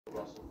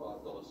Russell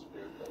 $5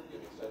 spirit they'll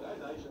give you. So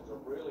Donation's a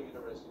really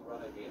interesting run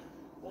again.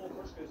 Paul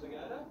Kruska's the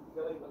owner.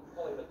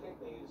 Polly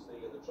McKechnie is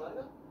the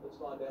trainer. Let's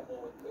find out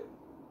more with Cliff.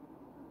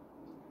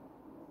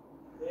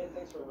 Yeah,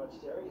 thanks very much,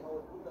 Terry.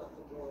 Good enough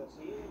to join us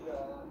here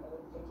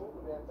to talk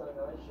about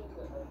Donation,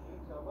 a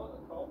newcomer,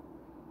 a colt.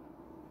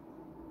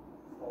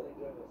 Polly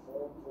doing the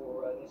form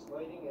for this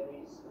meeting, and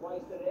he's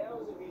wasted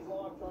hours of his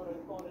life trying to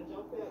find a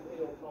jump out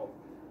there, or colt.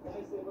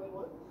 Has there been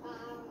one?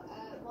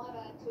 My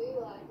bad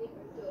too. I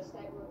didn't do a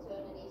stable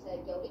return and he's a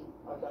gelding.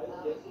 Okay,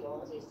 yes,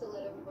 right. Just to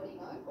let everybody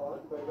know.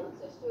 Fine, very good.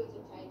 So stewards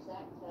have changed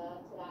that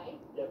today.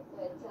 Yep.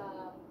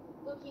 But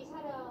look, he's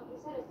had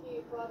a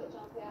few private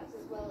jump outs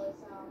as well as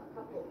a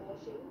couple at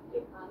Morshoe.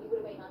 Yep. He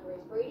would have been under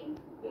his breeding,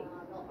 Yep.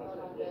 not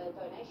under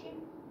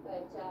Donation.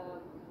 But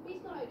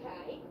he's gone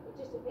okay. It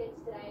just depends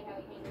today how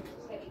he handles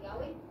his heavy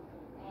going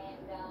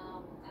and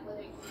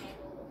whether he can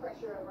handle the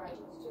pressure of race.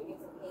 It's two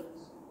different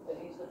things. And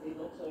he's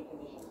not seen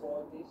conditions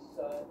like this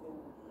in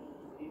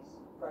his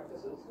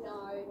practices?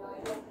 No, he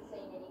hasn't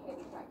seen any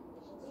heavy track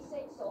conditions. He's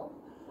seen soft,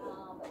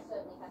 but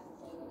certainly hasn't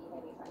seen any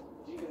heavy track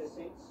conditions. Do you get a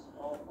sense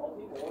of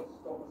him, or it's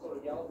got a sort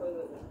of galloper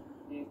that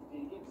do you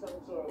get some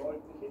sort of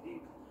like, do you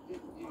guess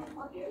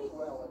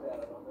well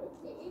about it, I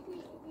mean? If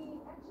he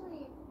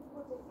actually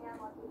puts it down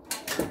like he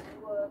can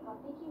at work, I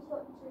think he's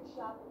got too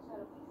sharp a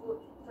turn of foot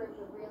for him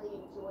to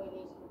really enjoy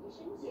these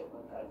conditions. Yeah,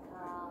 okay.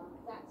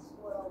 That's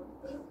what I would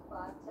think,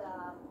 but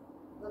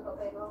look, I've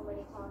been wrong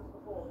many times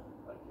before.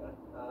 Okay.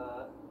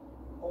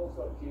 Paul's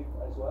got a few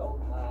as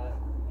well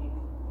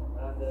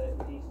under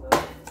his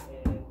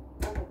name, and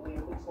probably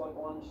it looks like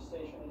lunch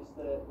session is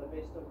the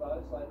best of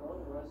those later on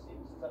in race 6,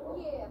 is that right?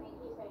 Yeah, I mean,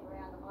 he's been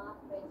around the mark,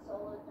 been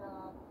solid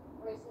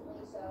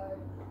recently, so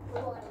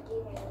provided he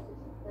handles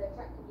the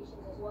track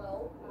conditions as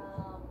well,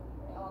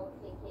 I would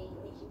think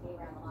he should be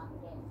around the mark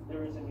again.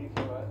 There is a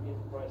newcomer in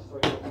race 3,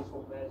 which is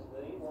called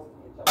Mazzini. What can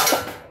you tell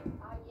me?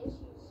 Yes,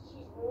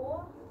 she's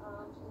raw.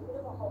 She's a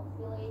bit of a hot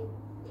filly.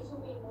 This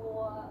will be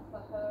more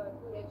for her a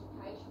good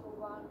educational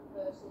run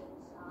versus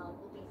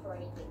looking for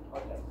anything.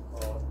 Okay,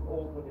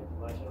 all good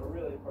information. I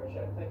really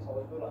appreciate it. Thanks,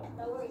 Holly. Good luck.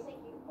 No worries, thank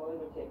you. Polly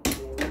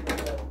McKechnie there.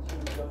 We've got two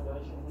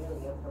Donation here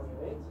in the upcoming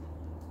event.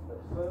 The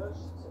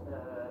first,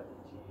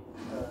 which is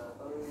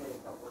only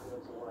a couple of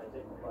minutes away,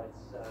 Declan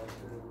Bates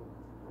to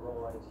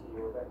ride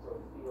here. We're back to a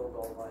field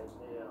of 8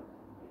 now.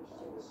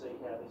 Interesting to see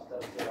how this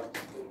does get up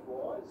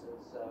speed-wise,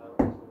 as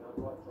we know,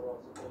 right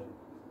drives have been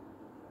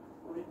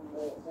ridden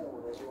more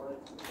forward anyway.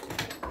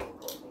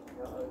 Crossing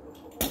over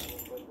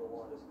from the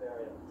widest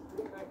barrier.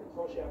 Rick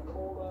McIntosh, our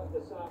caller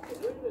this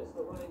afternoon, as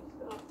the rain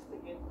starts to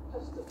get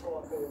just a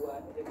trifle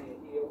heavier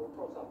here. We'll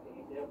cross up to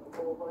him now for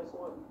call race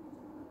 1.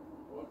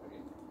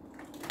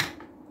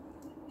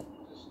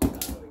 Just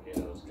started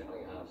again, it was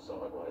going half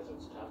sideways,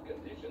 it's tough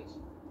conditions.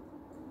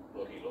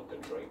 Look, he looked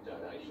at Dream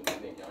Donation,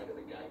 then they're going to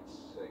the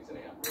gates. He's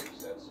an outreach,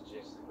 that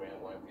suggests the ground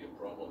won't be a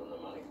problem, and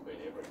the money's been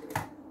everything.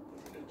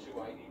 He's at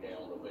 280 now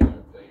on the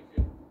VOP. If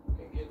you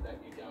can get that,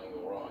 you're going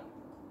all right.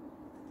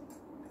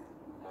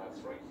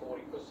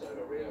 340 for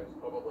Soda Rio is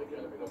probably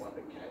going to be the one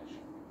to catch.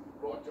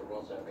 Right to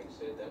Ross, having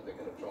said that, they're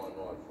going to try and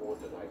ride forward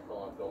today,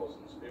 $5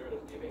 in spirit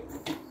of giving.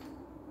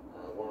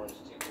 Warren's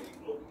typically,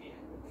 look,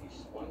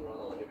 his one run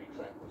on a heavy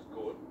track was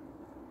good.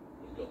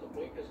 He's got the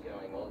blinkers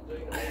going on,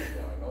 Dean Holland's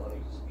going on,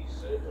 and he's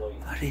certainly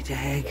got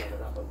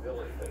enough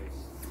ability, but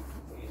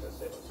he's a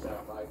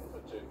 7-star maiden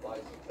for 2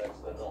 places. That's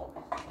the knock.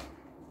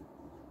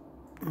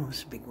 Oh,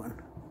 it's a big one.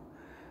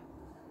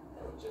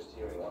 And we're just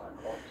hearing 1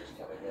 o'clock just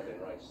coming out in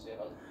race 7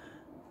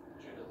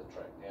 due to the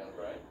track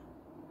downgrade.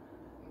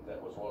 That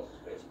was Waz's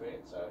best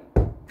bet, so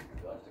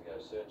you'll have to go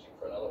searching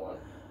for another one.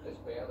 There's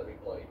bound to be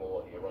plenty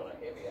more here on a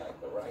heavy 8.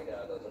 The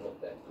radar doesn't look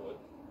that good.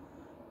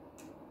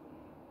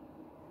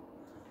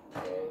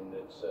 And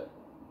it's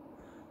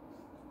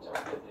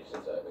tough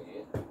conditions over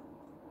here.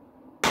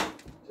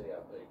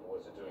 TRP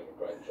boys are doing a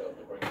great job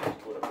to bring as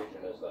good a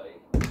vision as they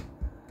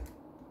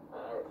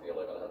are at the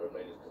 1100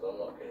 metres, because I'm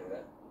not getting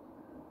that.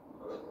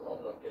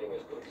 I'm not getting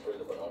as good through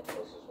the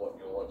binoculars as what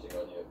you're watching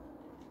on your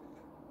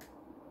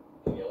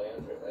in your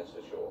lounge room, that's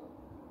for sure.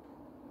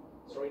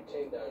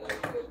 310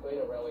 Donation. There's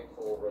been a rally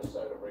for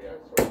Soda Rio.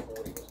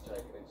 340 was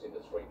taken. It's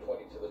into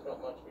 320, so there's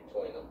not much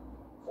between them.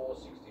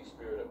 460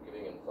 Spirit of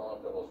Giving and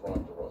 $5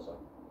 Right to Rossa.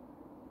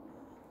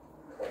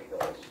 $20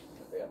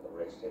 about the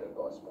rest headed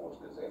by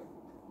Sports Gazette.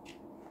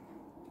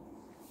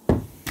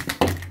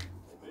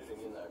 They're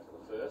moving in though for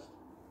the first.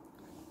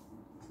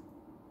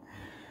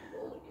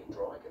 Normally get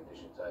dry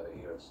conditions over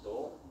here at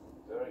Stawell.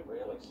 Very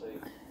rarely see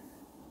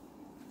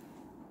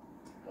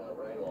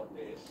rain like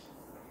this.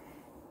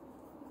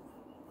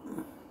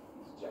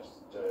 It's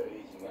just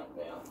easing up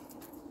now.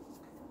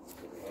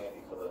 It'll be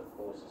handy for the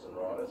horses and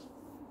riders. I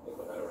think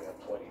we've had around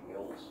 20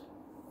 mils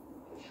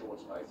in a short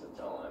space of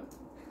time.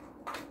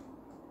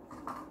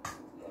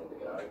 And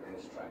they're going to open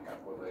this track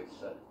up with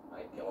these 8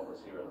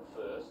 calibers here in the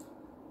first.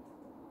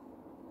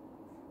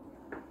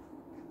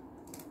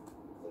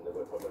 And then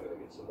we're probably going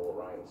to get some more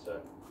rain, so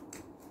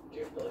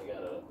definitely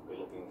going to be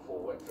looking for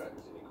wet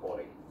trackers in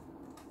Aquatic.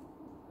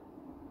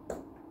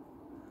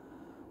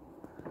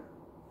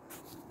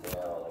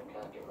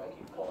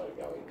 Mackie Pie to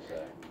go into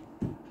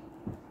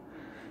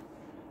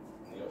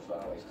Neil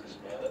Farley's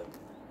dismounted.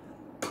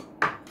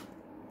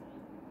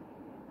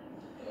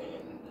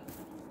 And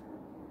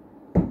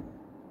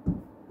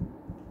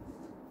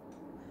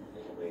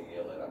it'll be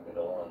led up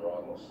into line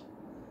rivals.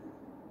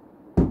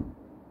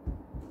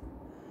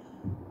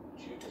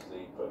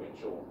 Tuesday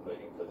provincial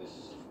meeting for this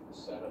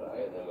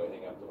Saturday, and then we're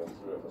heading up to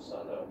Windsor for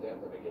Sunday. I doubt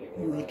they'll be getting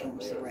Here anyone up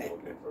comes there the rat.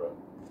 looking for a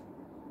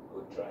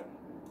good track.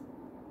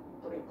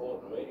 Pretty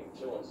important meeting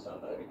too on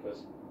Sunday,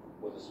 because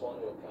with the Swan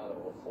Hill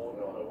Carnival a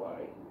fortnight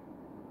away,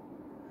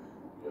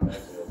 you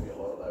imagine there'll be a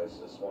lot of those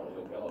Swan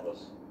Hill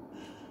Gallopers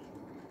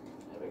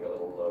having a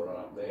little run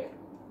up there.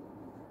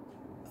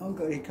 Oh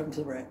God, here comes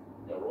the rat.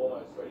 Now, we're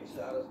almost ready.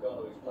 Starter's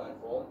gone to his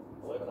platform,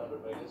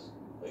 1100 metres.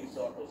 These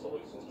Cycle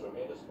Solutions,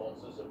 tremendous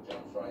sponsors of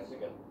Jumps Racing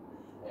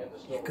and the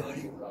Storm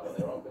Racing Club, and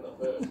they're off in the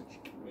first.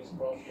 Miss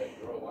Prospect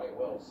drew away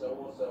well. So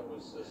also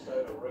was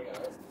Soda Rio,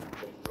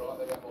 who's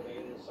driving up on the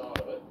inside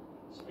of it.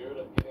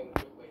 Spirit of Giving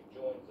quickly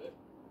joins it.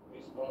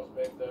 Miss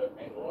Prospector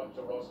and Right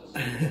to Ross is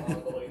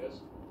behind the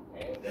leaders.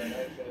 And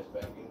Nation is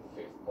back in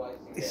 5th place.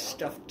 This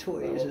stuffed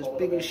toy is as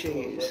big as she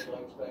is.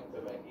 Links back to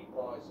Mackie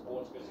Pie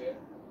Sports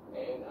Gazette.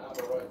 And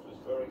Harbour Rose was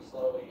very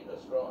slowly into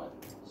stride.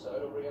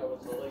 Soda Rio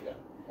was the leader.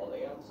 On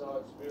the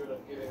outside, Spirit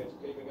of Giving is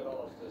keeping it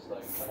honest as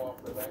they come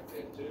off the back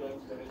there. 2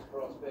 links to Miss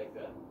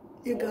Prospector.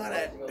 You got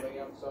it. On the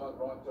outside,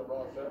 Right to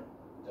Roger.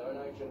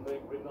 Donation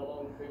being ridden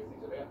along 5th.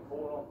 He's about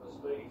 4 off the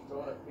speed. He's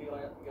trying to peel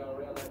out and go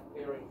around that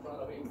pair in front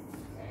of him.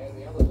 And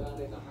the others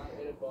aren't in the hunt,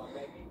 headed by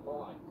Mackie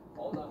Pie.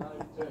 On the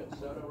home turn,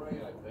 Soda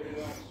Rio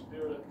beating off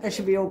Spirit of Giving. That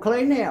should be all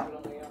clean now.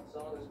 On the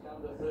outside has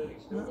come to 30.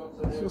 Still got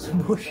some Still some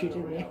bullshit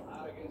in there.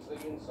 Hard against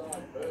the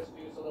inside. First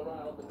use of the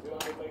rail at the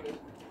 200 metres.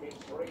 It's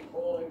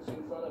 3-4 lengths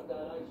in front of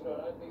Donation. I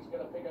don't think he's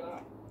going to pick it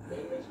up.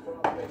 Then Miss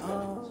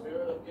Prospector.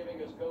 Spirit of Giving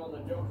has gone.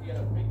 The jockey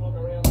had a big look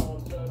around on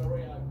Soda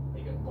Rio.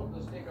 He can put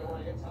the stick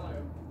away. It's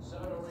home.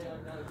 Soda Rio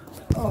goes.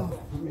 Oh,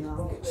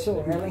 no,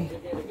 so really.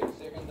 Again to get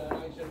second.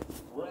 Donation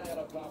ran out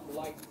of up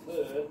late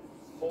 3rd.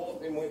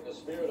 4th in went the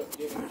Spirit of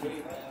Giving.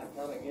 G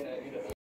coming in ahead of him.